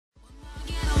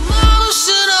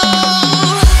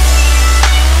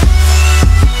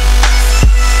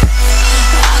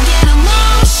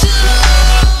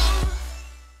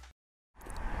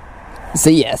So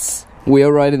yes, we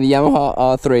are riding the Yamaha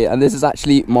R3, and this is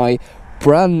actually my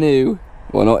brand new,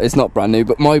 well it's not brand new,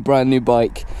 but my brand new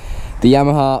bike, the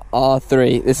Yamaha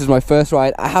R3. This is my first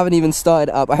ride. I haven't even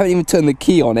started it up, I haven't even turned the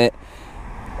key on it.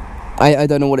 I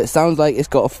don't know what it sounds like. It's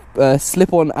got a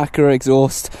slip-on Acura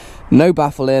exhaust, no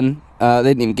baffle in. They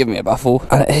didn't even give me a baffle,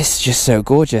 and it's just so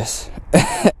gorgeous.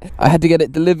 I had to get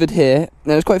it delivered here,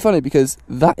 and it's quite funny because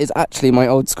that is actually my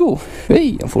old school.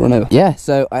 Hey, I'm falling over. Yeah,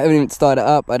 so I haven't even started it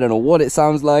up. I don't know what it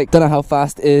sounds like, don't know how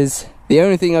fast it is. The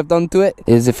only thing I've done to it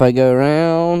is if I go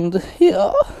around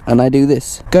here and I do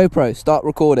this. GoPro, start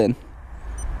recording.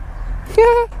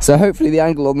 Yeah. So hopefully the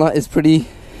angle on that is pretty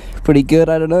good.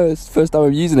 I don't know, it's the first time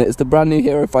I'm using it. It's the brand new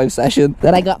Hero 5 session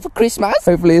that I got for Christmas.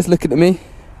 Hopefully it's looking at me.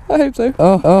 I hope so.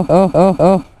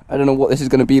 Oh. I don't know what this is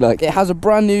going to be like. It has a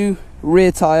brand new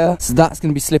rear tyre, so that's going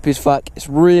to be slippy as fuck. It's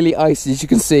really icy, as you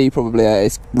can see. Probably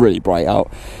it's really bright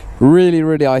out.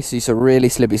 Really icy, so really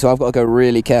slippy. So I've got to go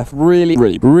really careful. Really.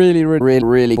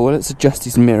 Well, let's adjust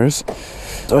these mirrors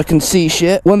so I can see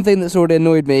shit. One thing that's already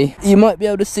annoyed me, you might be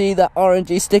able to see that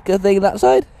RNG sticker thing that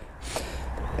side.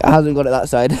 It hasn't got it that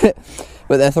side,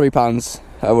 but they're £3.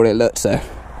 I've already looked, so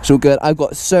it's all good. I've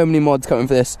got so many mods coming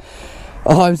for this.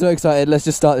 Oh, I'm so excited. Let's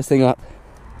just start this thing up.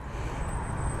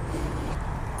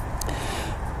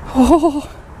 Oh,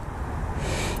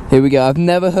 here we go. I've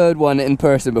never heard one in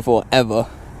person before, ever.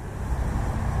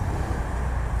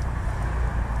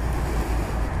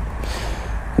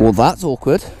 Well, that's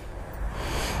awkward.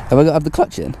 Have I got to have the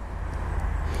clutch in?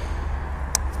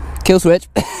 Kill switch.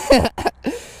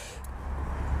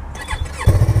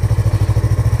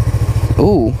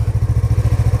 Ooh.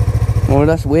 Oh,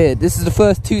 that's weird. This is the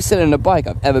first two-cylinder bike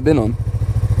I've ever been on.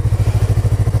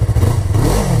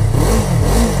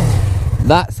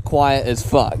 That's quiet as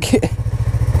fuck.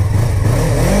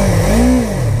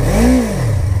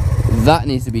 That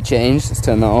needs to be changed. Let's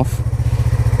turn that off.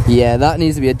 Yeah, that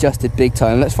needs to be adjusted big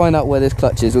time. Let's find out where this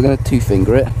clutch is. We're going to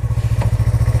two-finger it.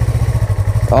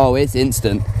 Oh, it's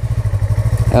instant.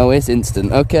 Oh, it's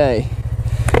instant. Okay.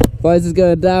 Visor's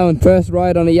going down. First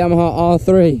ride on a Yamaha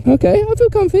R3. Okay, I feel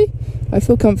comfy. I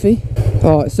feel comfy.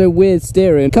 Oh, it's so weird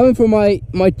steering. Coming from my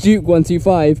Duke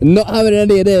 125, not having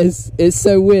any of this, it's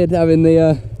so weird having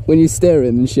the, when you're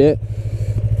steering and shit.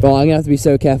 Oh, I'm gonna have to be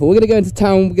so careful. We're gonna go into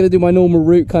town, we're gonna do my normal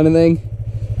route kind of thing.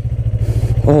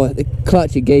 Oh, the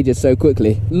clutch engages so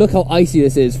quickly. Look how icy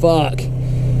this is, fuck.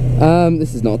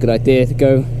 This is not a good idea to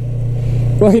go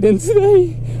right in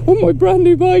today on my brand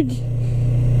new bike.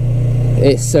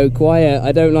 It's so quiet,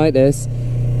 I don't like this.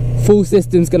 Full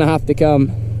system's gonna have to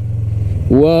come.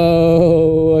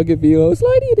 Whoa, I can feel how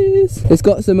slidey it is. It's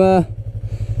got some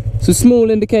small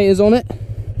indicators on it.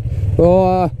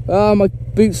 Oh, my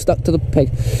boot's stuck to the peg.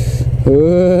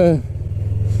 I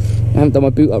haven't done my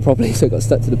boot up properly, so it got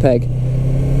stuck to the peg.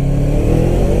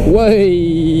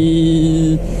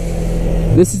 Way.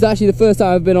 This is actually the first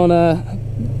time I've been on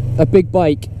a big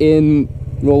bike in,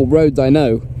 well, roads I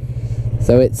know.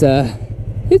 So it's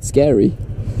scary.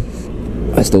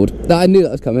 I stalled. I knew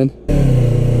that was coming.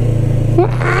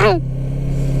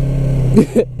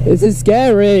 This is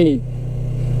scary.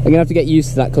 I'm gonna have to get used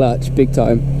to that clutch big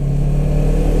time.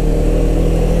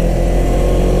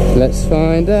 Let's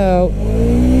find out.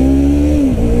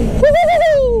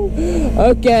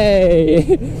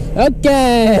 Okay.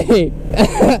 Okay.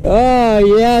 Oh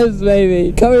yes,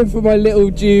 baby. Coming from my little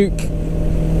Duke.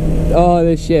 Oh,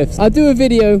 this shifts. I'll do a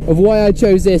video of why I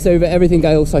chose this over everything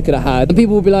else I could have had, and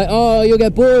people will be like, oh, you'll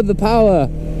get bored of the power.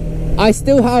 I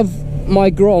still have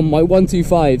my Grom, my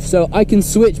 125, so I can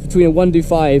switch between a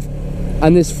 125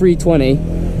 and this 320.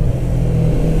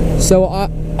 So I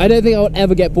don't think I would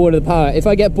ever get bored of the power. If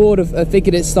I get bored of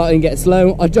thinking it's starting to get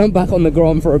slow, I'll jump back on the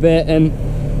Grom for a bit and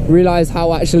realise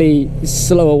how actually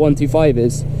slow a 125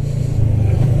 is.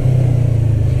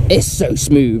 It's so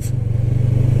smooth.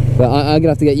 But I'm gonna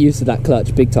have to get used to that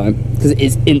clutch big time, because it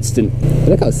is instant.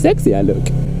 Look how sexy I look.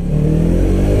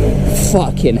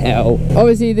 Fucking hell.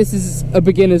 Obviously this is a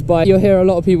beginner's bike. You'll hear a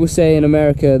lot of people say in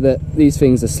America that these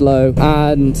things are slow,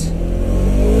 and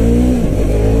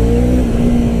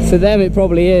for them it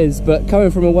probably is, but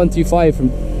coming from a 125, from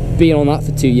being on that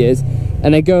for 2 years,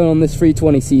 and then going on this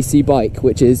 320cc bike,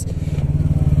 which is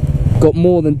got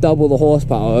more than double the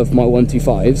horsepower of my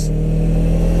 125s,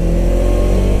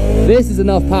 this is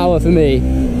enough power for me.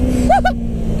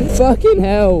 Fucking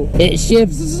hell, it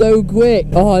shifts so quick.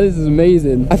 Oh, this is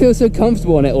amazing. I feel so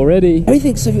comfortable on it already.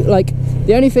 Everything's so, like,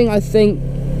 the only thing I think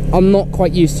I'm not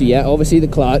quite used to yet, obviously the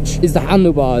clutch, is the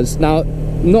handlebars. Now,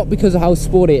 not because of how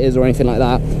sporty it is or anything like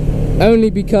that, only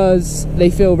because they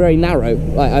feel very narrow.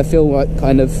 Like, I feel like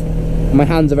kind of my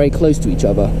hands are very close to each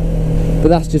other. but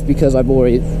that's just because I've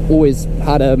always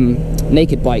had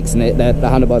naked bikes, and the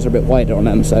handlebars are a bit wider on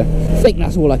them, so I think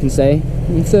that's all I can say.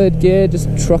 In third gear, just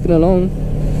trucking along.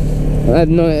 I have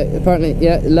no, apparently,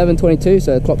 yeah, 11:22,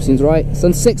 so the clock seems right. It's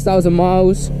done 6,000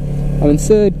 miles. I'm in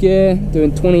third gear,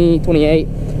 doing 28.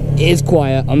 It is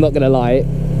quiet, I'm not gonna lie.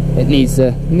 It needs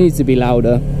to be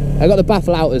louder. I got the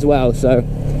baffle out as well, so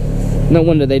no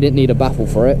wonder they didn't need a baffle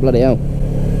for it. Bloody hell,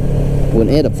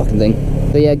 wouldn't hear the fucking thing.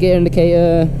 But yeah, gear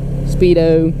indicator,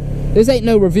 speedo. This ain't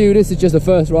no review, this is just a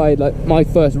first ride, like my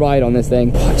first ride on this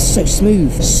thing. Oh, it's so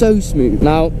smooth, so smooth.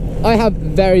 Now, I have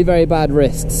very, very bad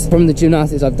wrists. From the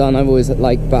gymnastics I've done, I've always had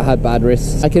bad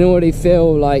wrists. I can already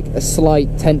feel like a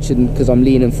slight tension because I'm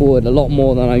leaning forward a lot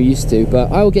more than I'm used to, but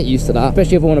I will get used to that,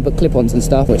 especially if I want to put clip-ons and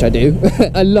stuff, which I do.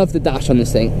 I love the dash on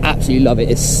this thing, absolutely love it,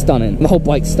 it's stunning. The whole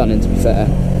bike's stunning, to be fair.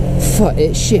 Fuck,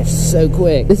 it shifts so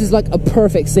quick. This is like a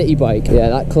perfect city bike. Yeah,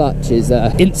 that clutch is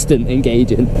instant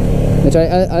engaging, which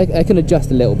I can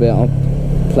adjust a little bit. I'll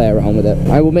play around with it.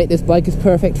 I will make this bike as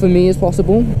perfect for me as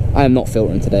possible. I am not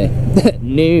filtering today.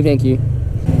 No, thank you.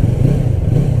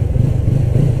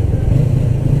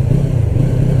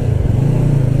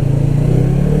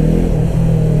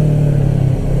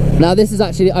 Now this is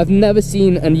actually, I've never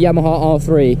seen a Yamaha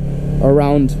R3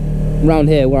 around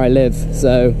here where I live,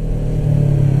 so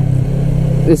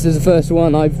this is the first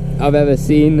one I've ever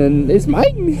seen, and it's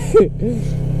mine.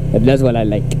 And that's what I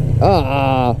like.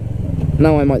 Ah,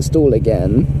 now I might stall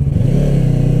again.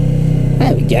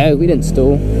 There we go, we didn't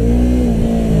stall.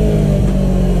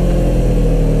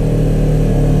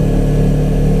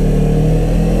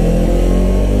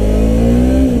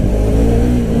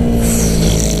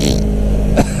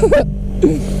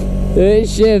 It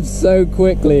shifts so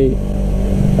quickly.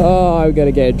 Oh, I'm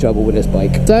gonna get in trouble with this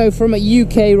bike. So, from a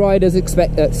UK rider's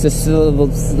perspective,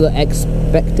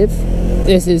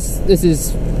 this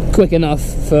is quick enough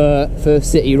for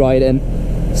city riding,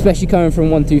 especially coming from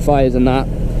 125s and that.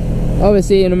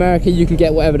 Obviously, in America, you can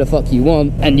get whatever the fuck you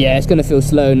want, and yeah, it's gonna feel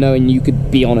slow knowing you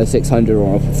could be on a 600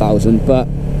 or a 1000, but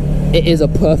it is a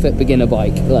perfect beginner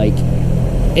bike. Like,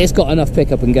 it's got enough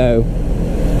pick up and go,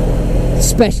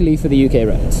 especially for the UK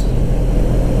roads.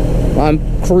 I'm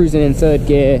cruising in third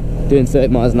gear, doing 30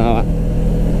 miles an hour,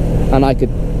 and I could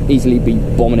easily be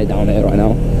bombing it down here right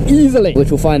now. Easily! Which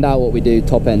we'll find out what we do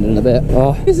top end in a bit.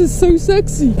 Oh, this is so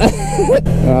sexy!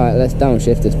 Alright, let's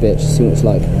downshift this bitch, see what it's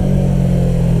like.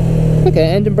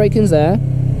 Okay, engine braking's there.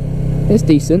 It's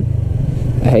decent.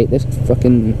 I hate this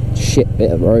fucking shit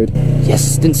bit of road.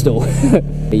 Yes, didn't stall.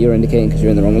 You're indicating because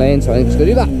you're in the wrong lane, so I think I'm just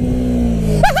gonna do that.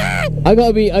 I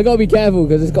gotta be careful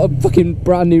because it's got a fucking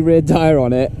brand new rear tyre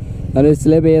on it, and it's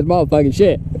slippy as motherfucking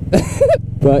shit.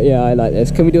 But yeah, I like this.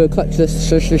 Can we do a clutchless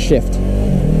shift?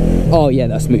 Oh yeah,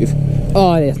 that's smooth.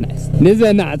 Oh, that's nice. This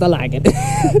is nice, I like it.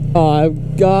 Oh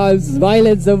God, I'm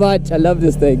smiling so much. I love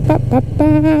this thing.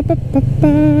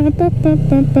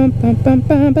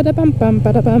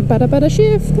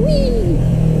 Shift. Whee!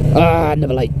 Ah,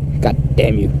 never light. God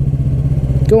damn you.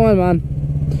 Go on, man.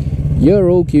 You're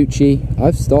all cutesy.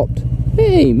 I've stopped.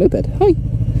 Hey, moped. Hi.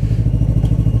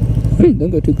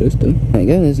 Don't go too close to him. There you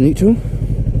go, there's neutral.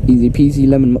 Easy peasy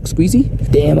lemon muck squeezy.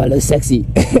 Damn, I look sexy.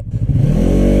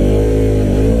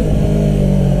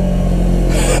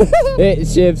 It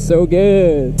shifts so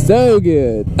good. So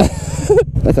good.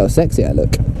 Look how sexy I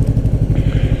look.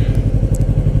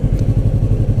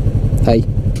 Hey.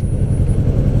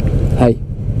 Hey.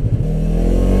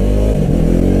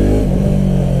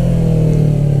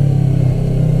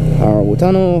 Horrible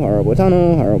tunnel, horrible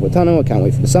tunnel, horrible tunnel. I can't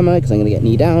wait for the summer because I'm going to get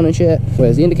knee down and shit.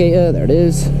 Where's the indicator? There it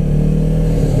is.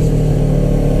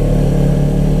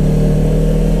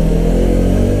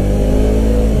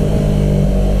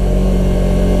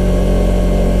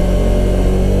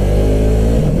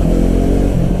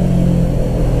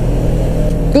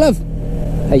 Glove!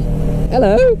 Hey.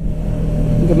 Hello!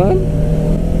 Come on.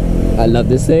 I love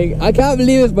this thing. I can't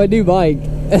believe it's my new bike.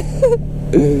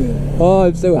 Oh,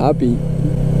 I'm so happy.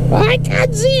 I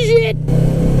can't see shit!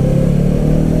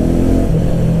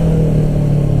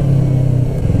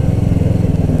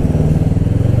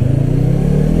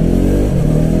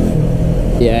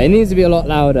 Yeah, it needs to be a lot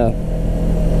louder.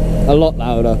 A lot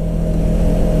louder.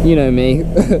 You know me.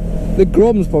 The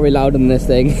Grom's probably louder than this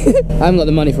thing. I haven't got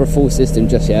the money for a full system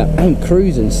just yet. I'm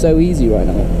cruising so easy right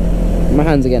now. My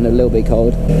hands are getting a little bit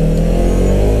cold.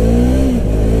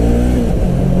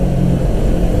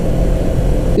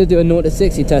 Gonna do a 0 to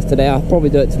 60 test today. I'll probably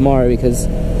do it tomorrow because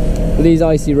with these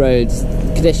icy roads,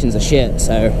 conditions are shit,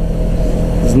 so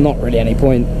there's not really any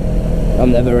point.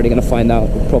 I'm never really gonna find out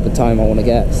the proper time I want to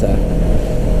get, so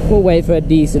we'll wait for a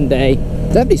decent day.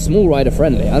 Definitely small rider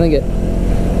friendly. I think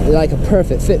like a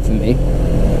perfect fit for me.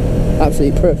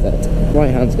 Absolutely perfect. Right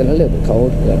hand's getting a little bit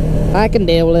cold, but I can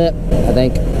deal with it, I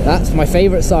think. That's my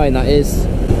favourite sign, that is.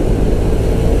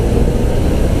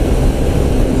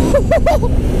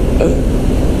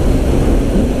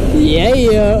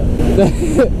 Yeah!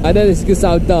 I know this is gonna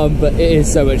sound dumb, but it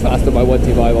is so much faster than my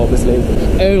 125, obviously.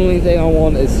 The only thing I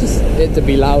want is just it to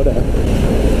be louder.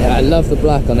 Yeah, I love the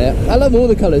black on it. I love all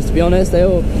the colours, to be honest. They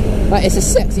all, like, it's a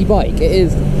sexy bike. It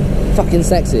is fucking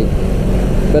sexy.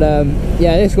 But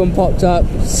yeah, this one popped up.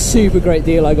 Super great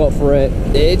deal I got for it.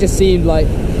 It just seemed like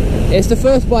it's the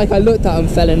first bike I looked at and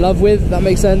fell in love with. If that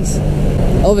makes sense.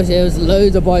 Obviously, there was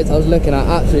loads of bikes I was looking at,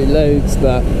 absolutely loads,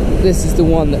 but this is the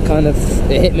one that kind of,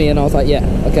 it hit me and I was like, yeah,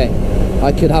 okay,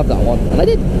 I could have that one. And I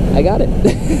did. I got it.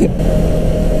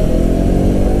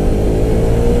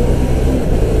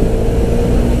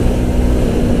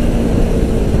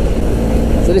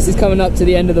 So this is coming up to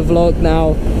the end of the vlog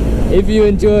now. If you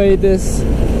enjoyed this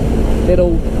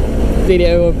little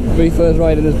video of me first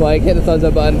riding this bike, hit the thumbs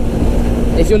up button.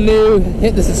 If you're new,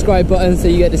 hit the subscribe button so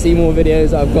you get to see more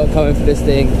videos I've got coming for this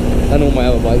thing and all my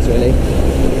other bikes, really.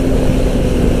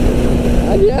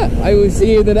 And yeah, I will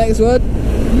see you in the next one.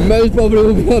 Most probably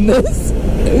will be on this.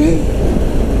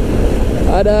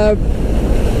 And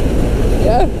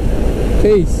yeah,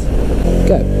 peace.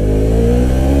 Go.